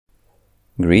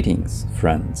Greetings,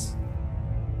 friends.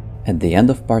 At the end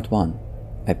of part 1,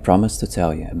 I promised to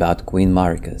tell you about Queen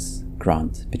Marika's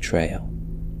grand betrayal.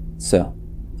 So,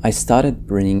 I started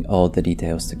bringing all the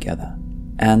details together,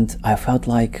 and I felt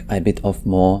like I bit off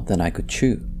more than I could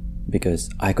chew, because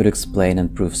I could explain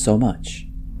and prove so much,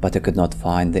 but I could not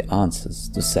find the answers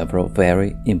to several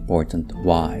very important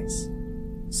whys.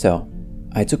 So,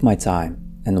 I took my time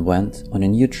and went on a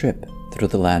new trip through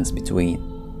the lands between,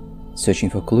 searching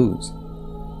for clues,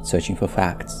 searching for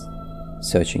facts,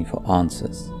 searching for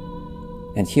answers.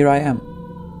 And here I am,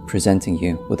 presenting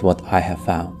you with what I have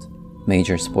found.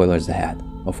 Major spoilers ahead,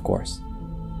 of course.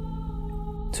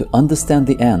 To understand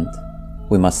the end,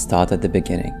 we must start at the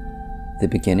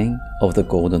beginning of the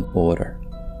Golden Order.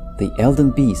 The Elden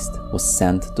Beast was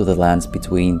sent to the lands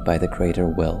between by the Greater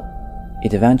Will.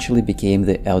 It eventually became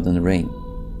the Elden Ring,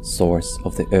 source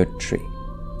of the Earth Tree.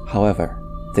 However,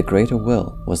 the Greater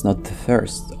Will was not the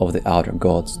first of the outer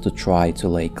gods to try to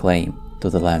lay claim to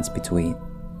the lands between.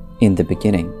 In the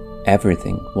beginning,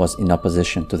 everything was in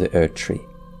opposition to the Earth Tree,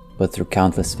 but through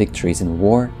countless victories in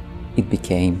war, it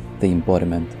became the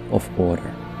embodiment of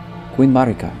order. Queen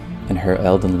Marika and her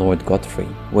Elden Lord Godfrey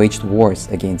waged wars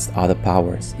against other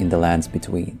powers in the lands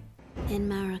between. In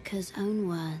Marika's own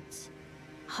words,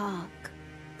 "Hark,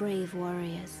 brave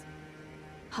warriors.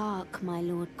 Hark, my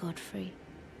Lord Godfrey.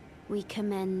 We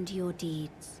commend your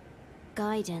deeds.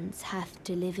 Guidance hath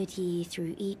delivered ye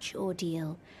through each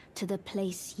ordeal to the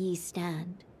place ye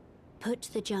stand. Put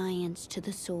the giants to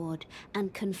the sword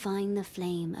and confine the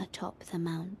flame atop the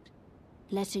mount.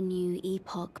 Let a new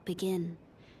epoch begin,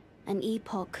 an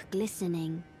epoch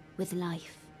glistening with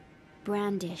life.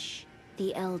 Brandish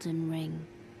the Elden Ring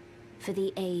for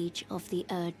the age of the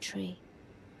Erd Tree."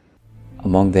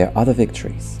 Among their other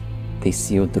victories, they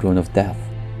sealed the Rune of Death,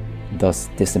 thus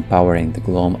disempowering the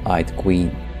glowing-eyed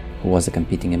queen, who was a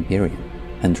competing Empyrean,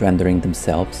 and rendering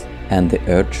themselves and the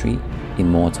Erd Tree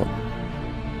immortal.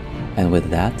 And with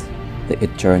that, the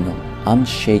eternal,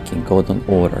 unshaking Golden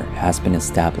Order has been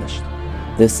established.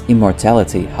 This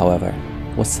immortality, however,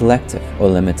 was selective or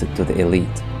limited to the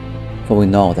elite, for we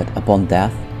know that upon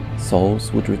death,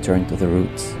 souls would return to the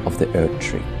roots of the Erd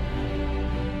Tree.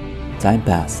 Time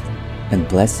passed, and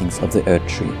blessings of the Erd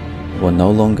Tree were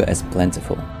no longer as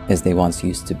plentiful as they once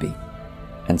used to be,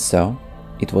 and so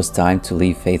it was time to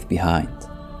leave faith behind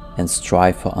and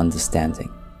strive for understanding.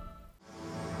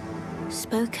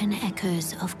 Spoken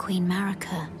echoes of Queen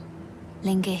Marika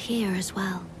linger here as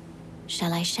well.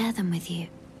 Shall I share them with you?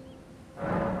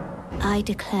 I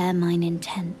declare mine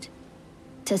intent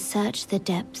to search the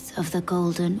depths of the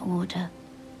Golden Order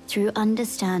through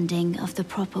understanding of the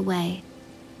proper way.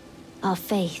 Our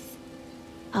faith,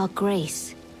 our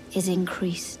grace is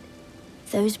increased.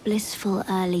 Those blissful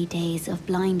early days of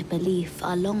blind belief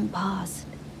are long past.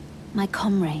 My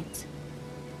comrades,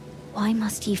 why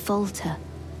must ye falter?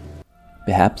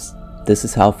 Perhaps this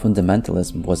is how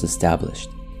fundamentalism was established,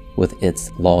 with its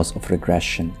laws of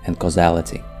regression and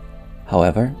causality.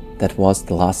 However, that was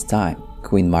the last time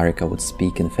Queen Marika would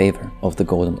speak in favor of the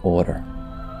Golden Order,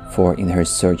 for in her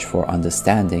search for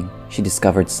understanding, she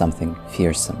discovered something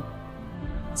fearsome.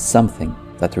 Something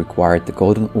that required the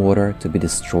Golden Order to be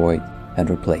destroyed and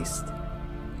replaced,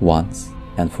 once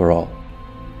and for all.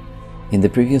 In the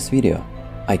previous video,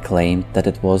 I claimed that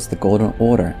it was the Golden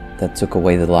Order that took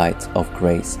away the light of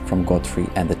grace from Godfrey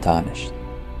and the Tarnished.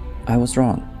 I was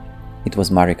wrong. It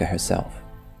was Marika herself.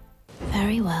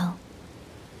 Very well.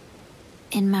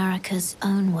 In Marika's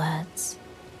own words,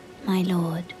 "My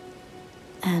lord,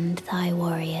 and thy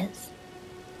warriors,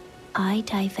 I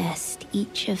divest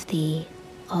each of thee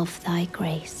of thy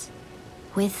grace.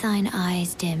 With thine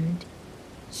eyes dimmed,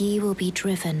 ye will be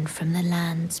driven from the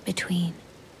lands between.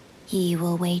 Ye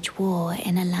will wage war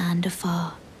in a land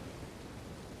afar,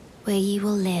 where ye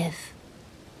will live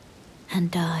and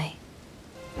die."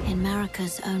 In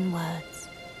Marika's own words,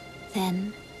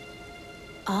 "Then,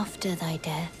 after thy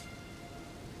death,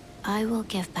 I will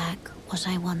give back what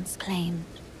I once claimed,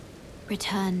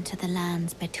 return to the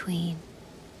lands between,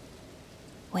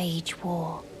 wage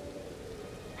war,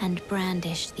 and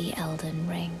brandish the Elden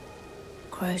Ring,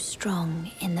 grow strong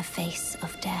in the face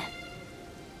of death.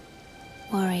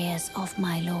 Warriors of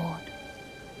my lord,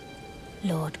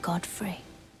 Lord Godfrey."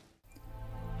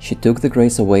 She took the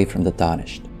grace away from the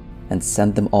Tarnished and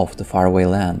sent them off to faraway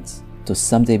lands to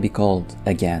someday be called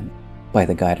again by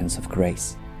the guidance of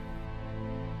grace.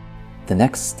 The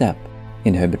next step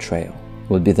in her betrayal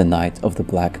would be the Night of the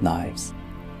Black Knives.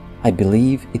 I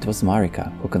believe it was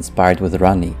Marika who conspired with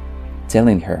Ranni,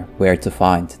 telling her where to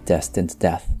find destined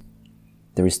death.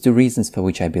 There is two reasons for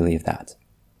which I believe that.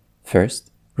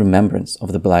 First, remembrance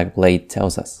of the Black Blade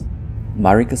tells us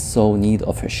Marika's sole need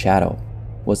of her shadow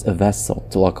was a vessel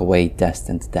to lock away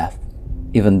destined death.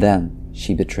 Even then,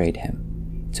 she betrayed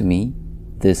him. To me,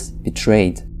 this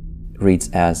betrayed reads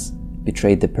as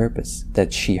betrayed the purpose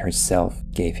that she herself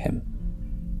gave him.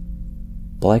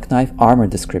 Black Knife armor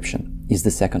description is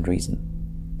the second reason.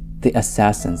 The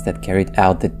assassins that carried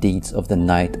out the deeds of the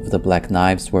Night of the Black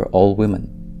Knives were all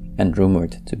women, and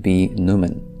rumored to be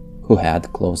Numen, who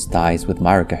had close ties with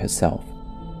Marika herself.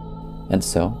 And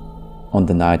so, on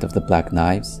the Night of the Black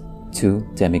Knives,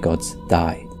 2 demigods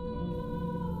died.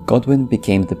 Godwyn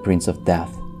became the Prince of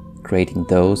Death, creating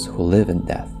those who live in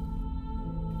death.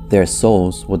 Their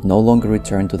souls would no longer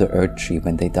return to the Earth Tree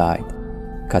when they died,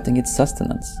 cutting its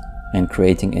sustenance and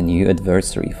creating a new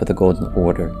adversary for the Golden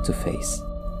Order to face.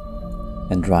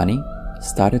 And Ranni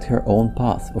started her own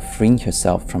path of freeing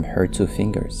herself from her 2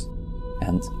 fingers,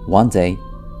 and one day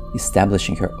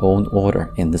establishing her own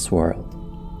order in this world.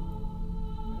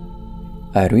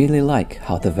 I really like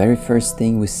how the very first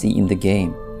thing we see in the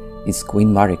game is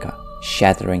Queen Marika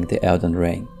shattering the Elden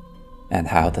Ring, and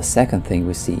how the second thing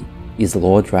we see is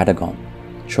Lord Radagon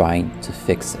trying to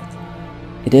fix it.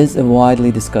 It is a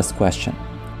widely discussed question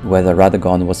whether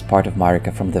Radagon was part of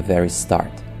Marika from the very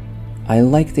start. I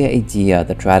like the idea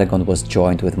that Radagon was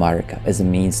joined with Marika as a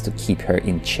means to keep her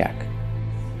in check.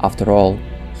 After all,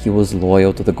 he was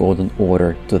loyal to the Golden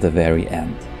Order to the very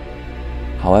end.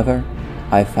 However,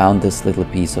 I found this little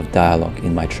piece of dialogue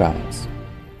in my travels.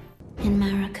 In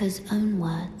Marika's own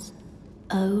words,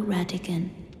 O Radagon,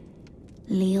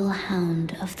 leal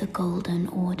hound of the Golden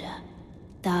Order,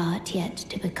 thou art yet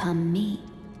to become me.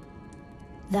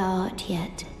 Thou art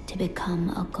yet to become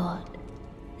a god.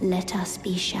 Let us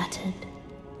be shattered,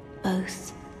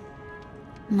 both,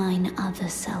 mine other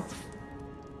self.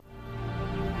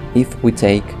 If we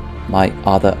take my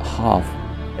other half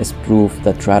as proof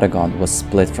that Radagon was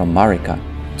split from Marika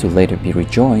to later be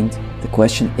rejoined, the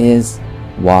question is,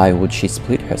 why would she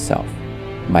split herself?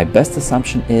 My best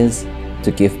assumption is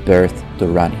to give birth to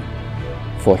Ranni,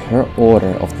 for her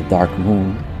Order of the Dark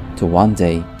Moon to one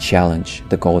day challenge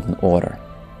the Golden Order.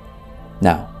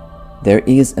 Now, there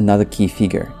is another key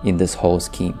figure in this whole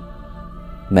scheme,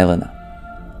 Melina.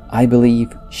 I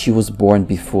believe she was born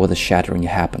before the shattering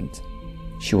happened.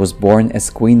 She was born as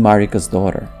Queen Marika's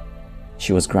daughter.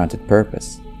 She was granted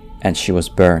purpose, and she was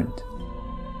burned.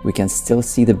 We can still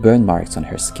see the burn marks on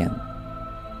her skin,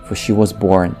 for she was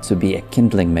born to be a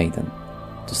kindling maiden,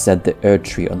 to set the Earth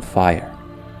Tree on fire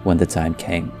when the time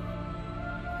came.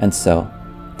 And so,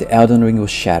 the Elden Ring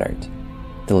was shattered.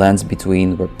 The lands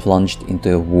between were plunged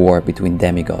into a war between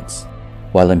demigods,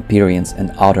 while Empyreans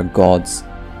and outer gods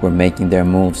were making their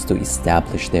moves to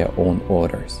establish their own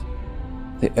orders.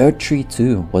 The Earth Tree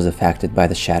too was affected by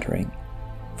the shattering,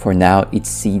 for now its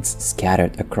seeds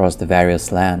scattered across the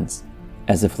various lands,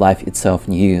 as if life itself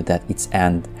knew that its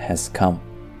end has come.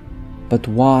 But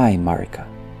why, Marika?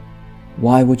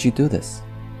 Why would you do this?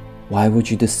 Why would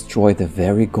you destroy the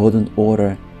very Golden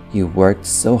Order you worked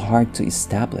so hard to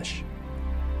establish?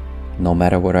 No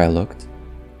matter where I looked,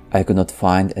 I could not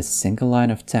find a single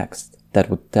line of text that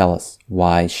would tell us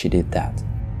why she did that.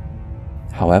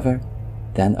 However,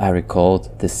 then I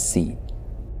recalled this scene.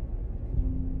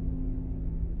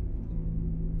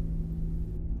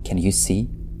 Can you see?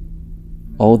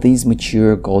 All these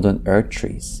mature golden earth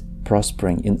trees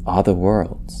prospering in other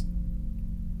worlds.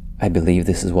 I believe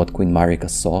this is what Queen Marika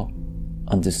saw,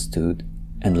 understood,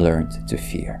 and learned to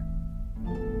fear.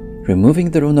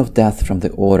 Removing the rune of death from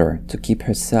the order to keep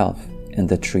herself and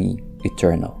the tree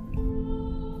eternal.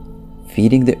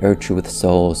 Feeding the earth tree with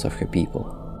souls of her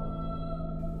people.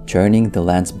 Turning the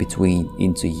lands between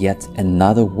into yet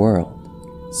another world,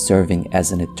 serving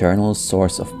as an eternal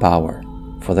source of power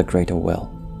for the greater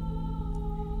will.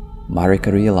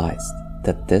 Marika realized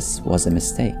that this was a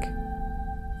mistake,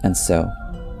 and so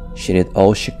she did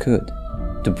all she could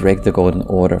to break the Golden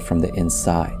Order from the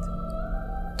inside,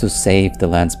 to save the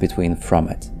lands between from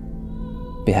it,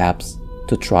 perhaps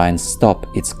to try and stop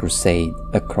its crusade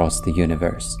across the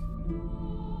universe.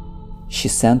 She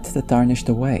sent the Tarnished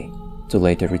away to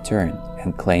later return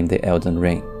and claim the Elden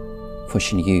Ring, for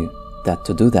she knew that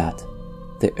to do that,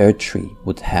 the Earth Tree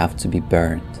would have to be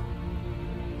burned.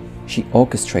 She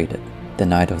orchestrated the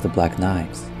Night of the Black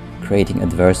Knives, creating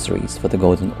adversaries for the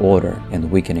Golden Order and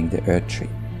weakening the Earth Tree.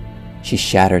 She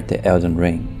shattered the Elden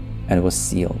Ring and was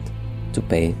sealed to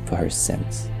pay for her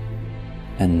sins.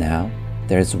 And now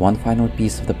there is one final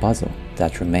piece of the puzzle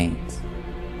that remains,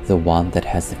 the one that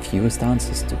has the fewest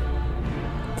answers to,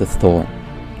 the thorn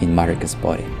in Marika's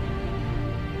body.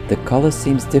 The color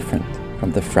seems different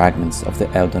from the fragments of the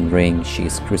Elden Ring she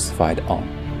is crucified on.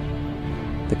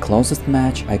 The closest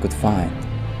match I could find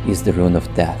is the Rune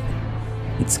of Death,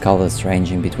 its colors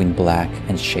ranging between black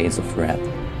and shades of red.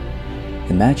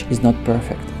 The match is not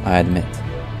perfect, I admit,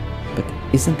 but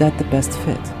isn't that the best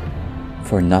fit?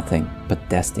 For nothing but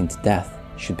destined death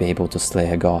should be able to slay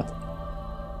a god.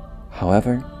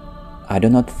 However, I do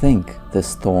not think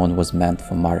this thorn was meant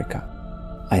for Marika.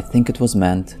 I think it was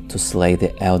meant to slay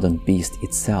the Elden beast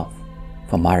itself,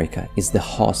 for Marika is the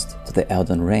host to the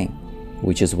Elden ring,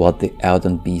 which is what the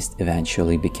Elden beast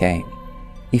eventually became.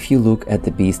 If you look at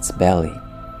the beast's belly,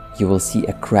 you will see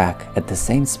a crack at the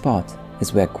same spot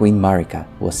as where Queen Marika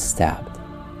was stabbed.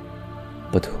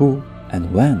 But who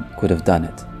and when could have done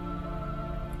it?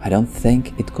 I don't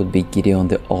think it could be Gideon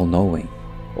the All-Knowing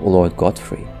or Lord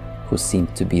Godfrey, who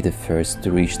seemed to be the first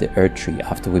to reach the Erdtree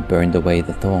after we burned away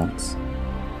the thorns.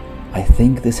 I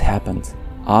think this happened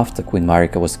after Queen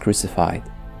Marika was crucified,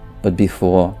 but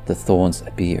before the thorns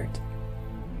appeared.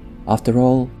 After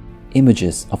all,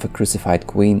 images of a crucified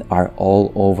queen are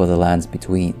all over the lands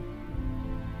between,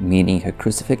 meaning her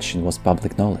crucifixion was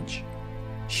public knowledge.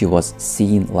 She was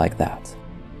seen like that.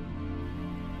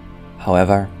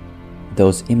 However,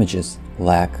 those images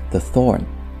lack the thorn,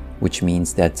 which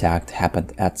means the attack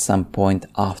happened at some point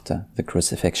after the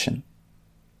crucifixion.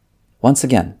 Once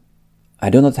again, I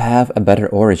do not have a better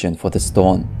origin for this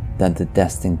thorn than the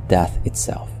destined death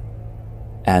itself.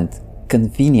 And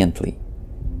conveniently,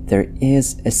 there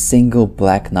is a single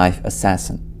Black Knife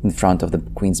assassin in front of the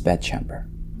Queen's bedchamber.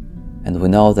 And we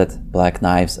know that Black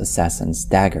Knife's assassin's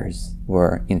daggers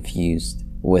were infused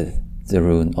with the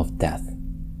Rune of Death.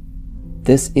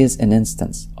 This is an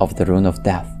instance of the Rune of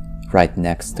Death right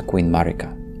next to Queen Marika.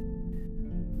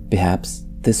 Perhaps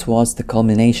this was the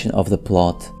culmination of the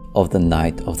plot of the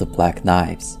Night of the Black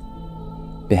Knives.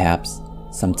 Perhaps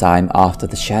sometime after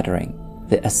the shattering,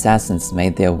 the assassins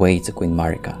made their way to Queen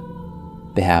Marika.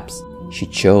 Perhaps she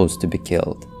chose to be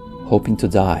killed, hoping to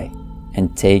die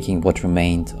and taking what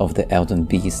remained of the Elden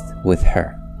beast with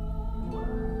her.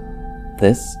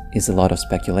 This is a lot of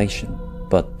speculation,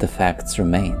 but the facts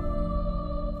remain.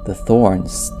 The thorn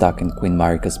stuck in Queen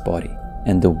Marika's body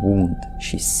and the wound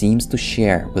she seems to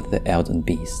share with the Elden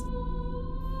beast.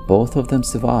 Both of them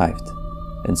survived,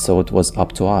 and so it was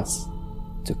up to us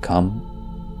to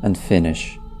come and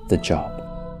finish the job.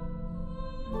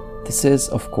 This is,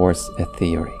 of course, a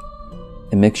theory,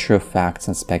 a mixture of facts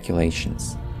and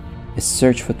speculations, a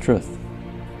search for truth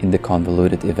in the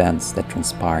convoluted events that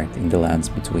transpired in the lands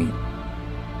between.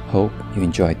 Hope you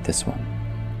enjoyed this one.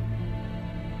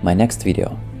 My next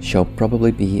video shall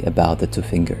probably be about the Two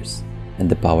Fingers and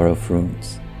the power of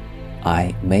runes.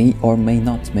 I may or may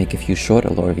not make a few shorter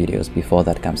lore videos before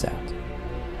that comes out.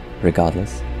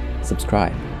 Regardless,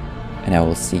 subscribe, and I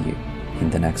will see you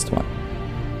in the next one.